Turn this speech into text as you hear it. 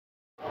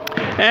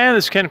And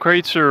this is Ken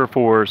Kraetzer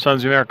for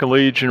Sons of the American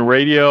Legion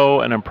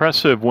Radio. An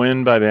impressive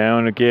win by the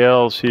Iona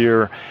Gaels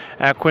here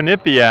at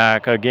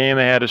Quinnipiac. A game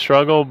they had to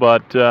struggle,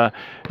 but it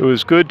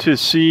was good to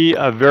see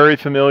a very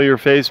familiar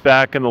face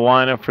back in the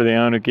lineup for the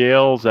Iona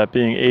Gaels, that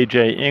being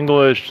A.J.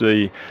 English,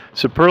 the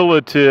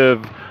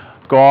superlative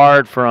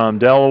guard from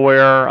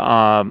Delaware,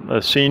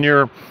 a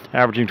senior,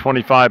 averaging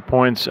 25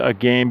 points a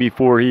game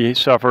before he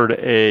suffered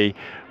a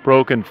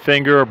broken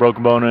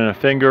bone in a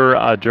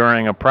finger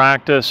during a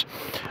practice.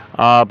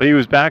 But he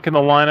was back in the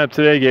lineup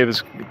today, gave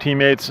his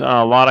teammates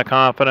a lot of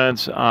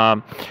confidence.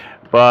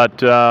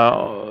 But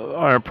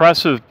an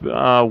impressive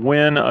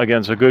win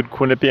against a good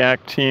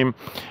Quinnipiac team,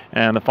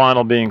 and the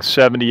final being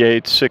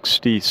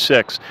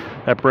 78-66.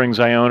 That brings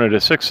Iona to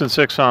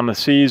 6-6 on the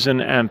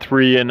season and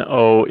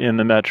 3-0 in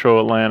the Metro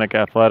Atlantic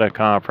Athletic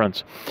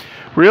Conference.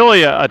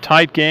 Really a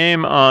tight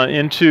game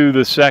into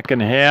the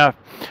second half.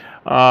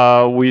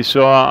 We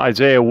saw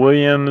Isaiah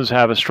Williams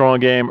have a strong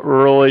game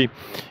early.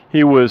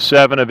 He was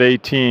 7 of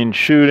 18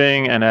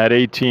 shooting and had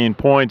 18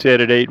 points,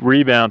 added 8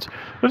 rebounds.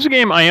 It was a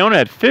game Iona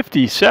had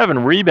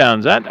 57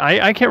 rebounds.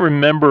 I can't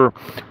remember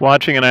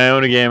watching an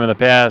Iona game in the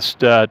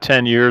past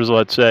 10 years,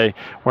 let's say,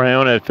 where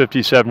Iona had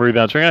 57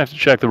 rebounds. We're going to have to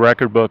check the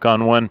record book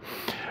on when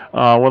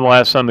the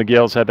last time the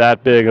Gaels had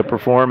that big a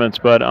performance.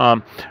 But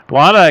a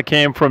lot of that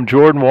came from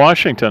Jordan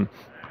Washington.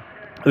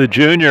 The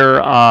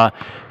junior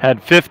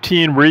had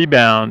 15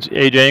 rebounds.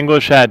 A.J.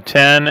 English had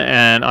 10,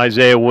 and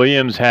Isaiah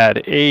Williams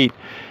had 8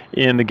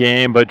 in the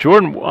game. But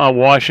Jordan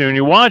Washington, when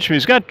you watch him,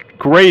 he's got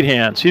great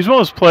hands. He's one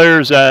of those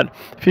players that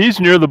if he's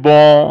near the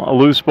ball, a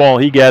loose ball,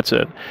 he gets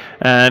it.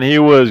 And he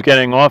was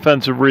getting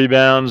offensive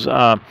rebounds. He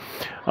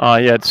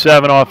had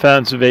 7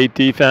 offensive, 8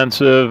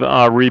 defensive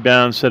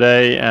rebounds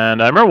today.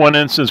 And I remember one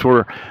instance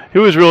where he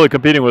was really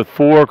competing with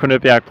 4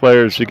 Quinnipiac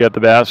players to get the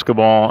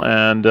basketball,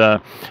 and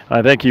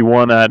I think he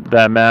won that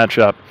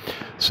matchup.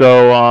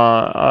 So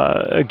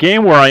a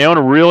game where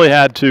Iona really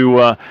had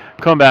to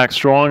come back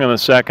strong in the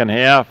second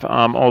half,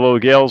 although the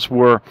Gaels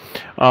were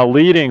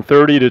leading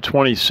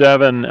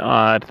 30-27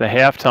 at the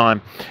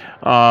halftime.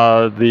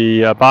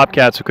 The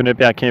Bobcats of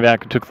Quinnipiac came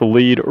back and took the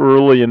lead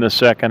early in the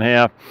second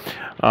half,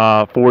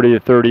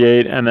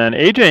 40-38, and then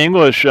A.J.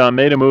 English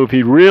made a move.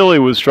 He really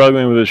was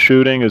struggling with his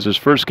shooting. It was his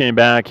first game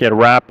back. He had a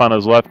wrap on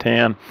his left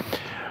hand.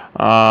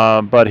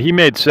 But he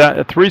made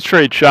 3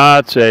 straight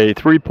shots, a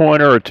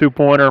 3-pointer, a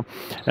 2-pointer,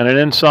 and an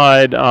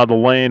inside the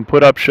lane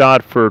put-up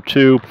shot for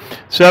 2.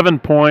 7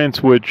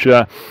 points, which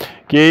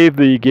gave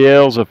the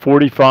Gaels a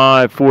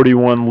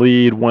 45-41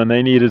 lead when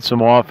they needed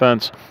some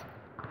offense.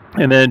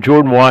 And then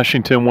Jordan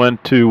Washington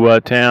went to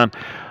town.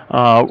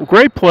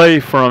 Great play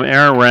from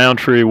Aaron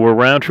Roundtree, where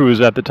Roundtree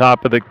was at the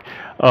top of the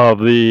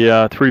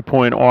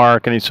 3-point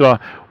arc, and he saw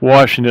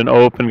Washington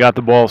open, got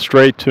the ball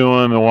straight to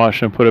him, and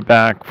Washington put it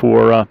back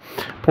for a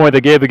point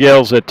that gave the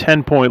Gaels a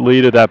 10-point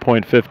lead at that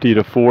point,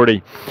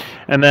 50-40.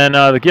 And then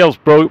the Gaels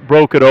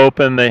broke it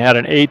open. They had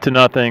an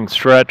 8-0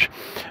 stretch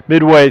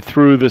midway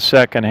through the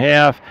second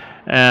half,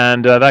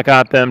 and that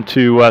got them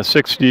to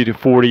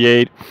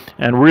 60-48.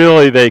 And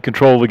really, they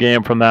controlled the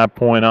game from that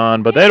point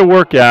on. But they had to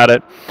work at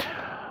it.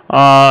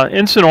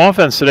 Instant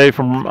offense today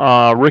from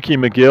Ricky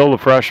McGill, the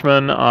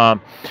freshman.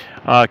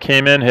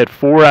 Came in, hit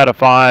 4 out of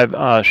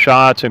 5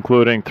 shots,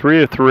 including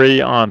 3 of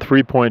 3 on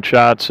 3-point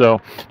shots.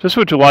 So just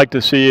what you like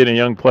to see in a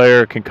young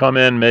player, can come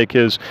in, make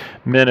his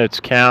minutes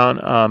count.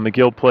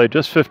 McGill played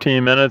just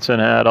 15 minutes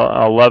and had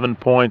 11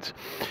 points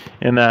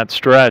in that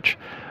stretch.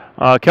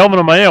 Kelvin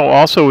Amaya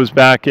also was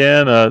back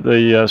in,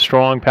 the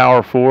strong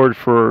power forward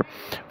for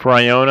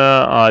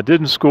Iona.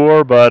 Didn't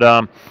score, but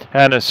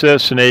had an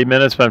assist in 8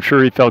 minutes, but I'm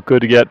sure he felt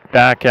good to get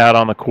back out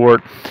on the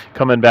court,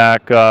 coming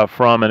back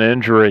from an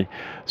injury.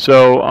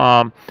 So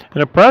an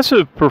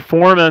impressive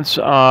performance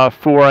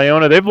for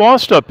Iona. They've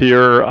lost up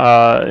here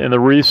in the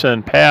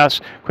recent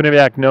past.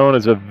 Quinnipiac known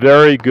as a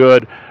very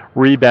good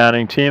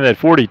rebounding team. They had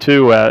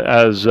 42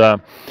 as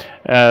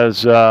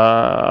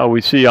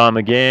we see on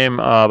the game,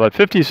 but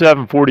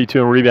 57-42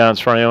 in rebounds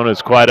for Iona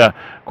is quite a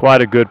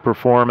good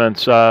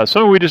performance.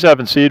 Something we just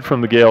haven't seen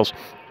from the Gaels.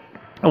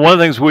 And one of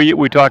the things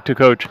we talked to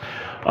Coach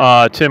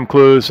Tim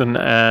Clues and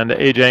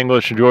A.J.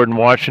 English and Jordan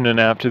Washington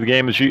after the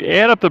game is you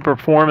add up the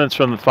performance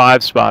from the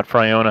 5 spot for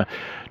Iona.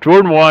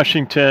 Jordan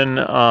Washington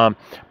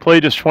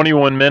played just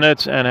 21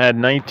 minutes and had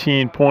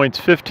 19 points,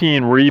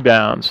 15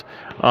 rebounds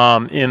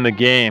in the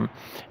game.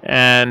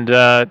 And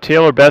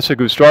Taylor Bessick,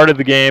 who started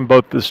the game,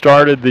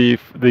 started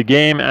the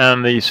game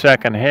and the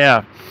second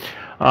half,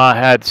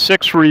 had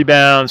 6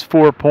 rebounds,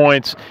 4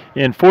 points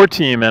in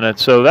 14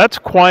 minutes. So that's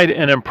quite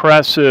an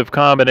impressive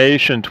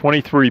combination,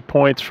 23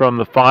 points from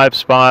the 5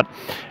 spot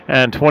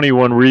and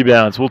 21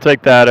 rebounds. We'll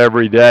take that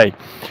every day.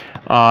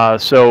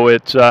 So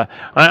it's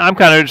I'm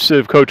kind of interested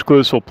if Coach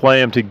Clues will play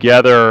them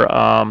together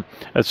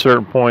at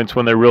certain points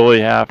when they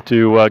really have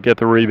to get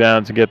the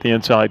rebounds and get the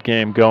inside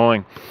game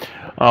going.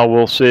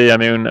 We'll see. I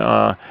mean,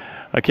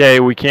 okay,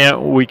 we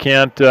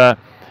can't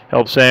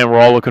helps saying we're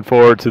all looking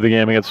forward to the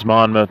game against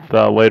Monmouth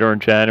later in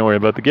January.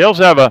 But the Gaels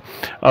have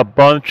a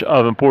bunch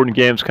of important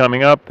games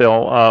coming up.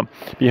 They'll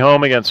be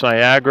home against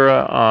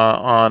Niagara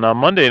on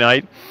Monday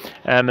night,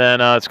 and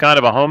then it's kind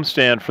of a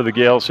homestand for the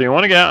Gaels. So you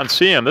want to get out and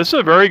see them. This is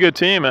a very good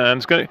team,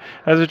 and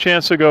has a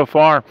chance to go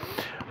far.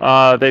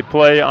 They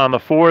play on the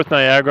 4th,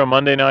 Niagara,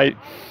 Monday night.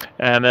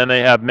 And then they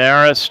have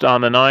Marist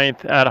on the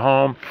 9th at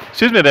home.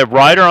 Excuse me, they have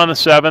Ryder on the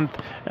 7th,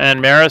 and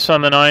Marist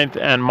on the 9th,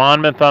 and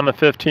Monmouth on the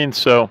 15th.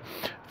 So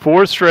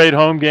 4 straight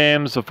home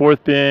games, the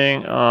 4th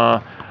being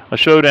a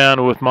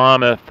showdown with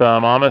Monmouth.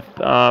 Monmouth,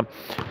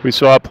 we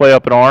saw play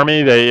up at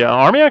Army.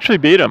 Army actually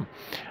beat them,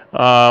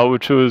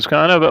 which was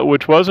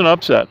an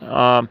upset.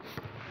 But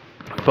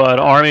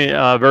Army,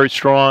 very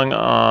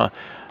strong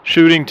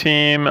shooting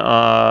team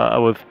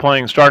with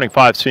starting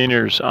 5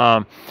 seniors.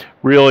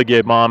 Really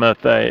gave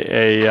Monmouth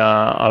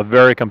a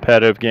very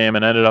competitive game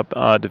and ended up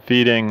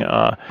defeating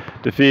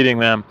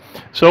them.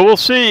 So we'll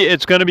see.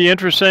 It's going to be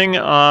interesting.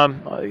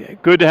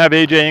 Good to have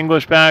A.J.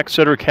 English back.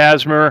 Cedric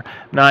Casimir,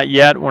 not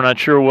yet. We're not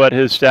sure what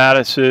his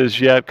status is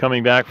yet,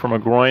 coming back from a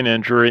groin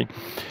injury.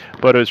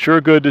 But it's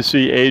sure good to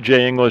see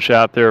A.J. English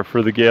out there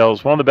for the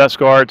Gaels. One of the best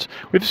guards.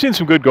 We've seen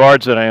some good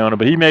guards at Iona,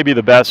 but he may be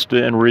the best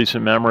in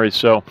recent memory.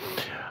 So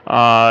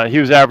he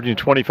was averaging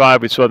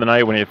 25. We saw the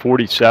night when he had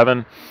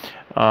 47.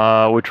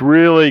 Which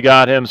really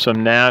got him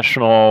some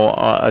national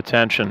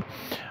attention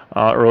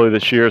early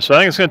this year. So I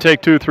think it's going to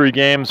take 2-3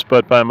 games,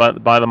 but by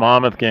the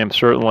Monmouth game,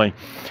 certainly,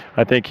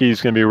 I think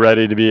he's going to be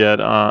ready to be at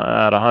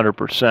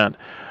 100%.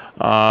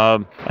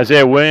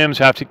 Isaiah Williams,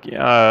 have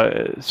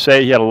to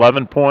say he had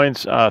 11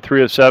 points,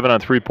 3 of 7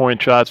 on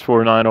 3-point shots, 4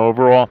 of 9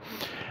 overall.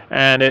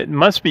 And it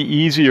must be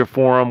easier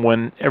for him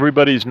when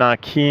everybody's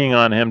not keying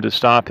on him to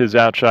stop his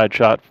outside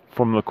shot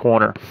from the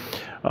corner.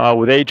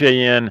 With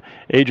A.J. in,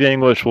 A.J.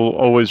 English will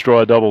always draw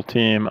a double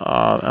team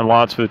and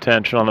lots of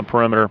attention on the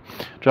perimeter.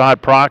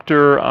 Jihad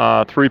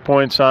Proctor, 3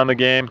 points on the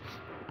game.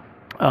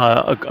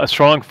 A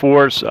strong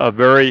force, a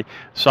very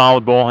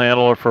solid ball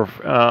handler for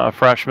a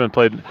freshman.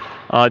 Played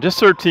just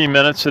 13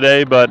 minutes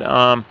today, but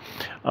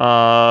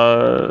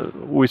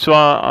we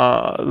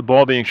saw the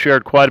ball being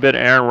shared quite a bit.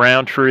 Aaron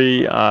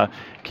Roundtree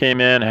came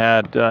in,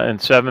 had in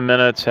 7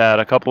 minutes, had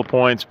a couple of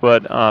points,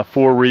 but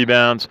 4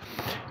 rebounds.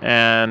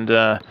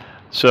 And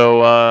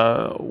so,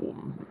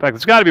 in fact,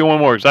 there's got to be one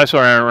more, because I saw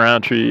Aaron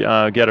Roundtree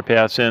get a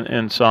pass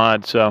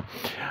inside. So,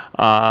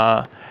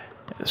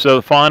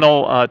 the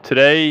final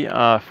today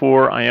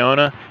for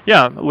Iona,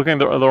 looking at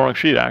the wrong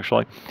sheet,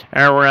 actually.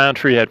 Aaron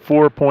Roundtree had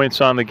 4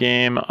 points on the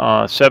game,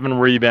 7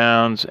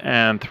 rebounds,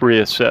 and 3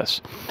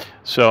 assists.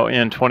 So,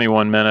 in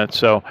 21 minutes.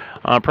 So,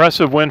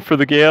 impressive win for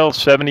the Gaels,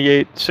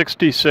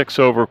 78-66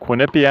 over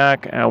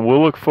Quinnipiac, and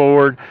we'll look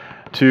forward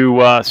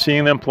to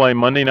seeing them play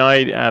Monday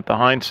night at the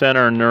Heinz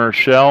Center in New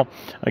Rochelle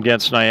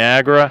against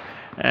Niagara,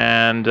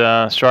 and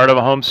start of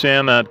a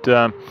homestand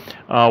that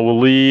will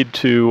lead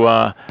to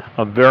a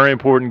very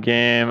important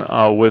game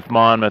with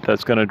Monmouth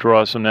that's going to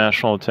draw some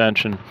national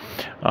attention.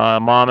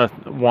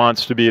 Monmouth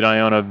wants to beat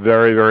Iona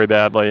very, very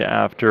badly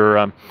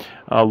after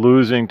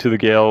losing to the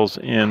Gaels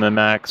in the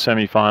MAC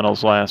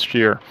semifinals last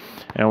year.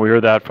 And we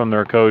heard that from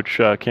their coach,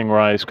 King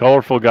Rice.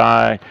 Colorful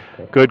guy,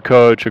 good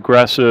coach,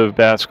 aggressive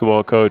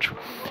basketball coach.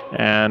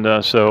 And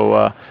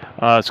so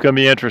it's going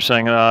to be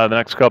interesting the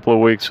next couple of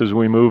weeks as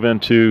we move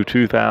into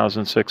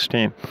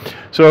 2016.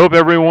 So I hope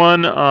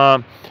everyone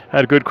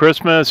had a good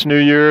Christmas, New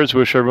Year's.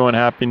 Wish everyone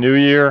Happy New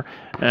Year.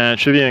 And it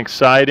should be an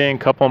exciting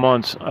couple of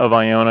months of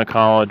Iona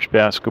College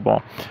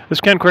basketball. This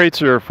is Ken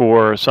Kraetzer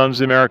for Sons of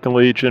the American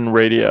Legion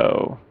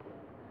Radio.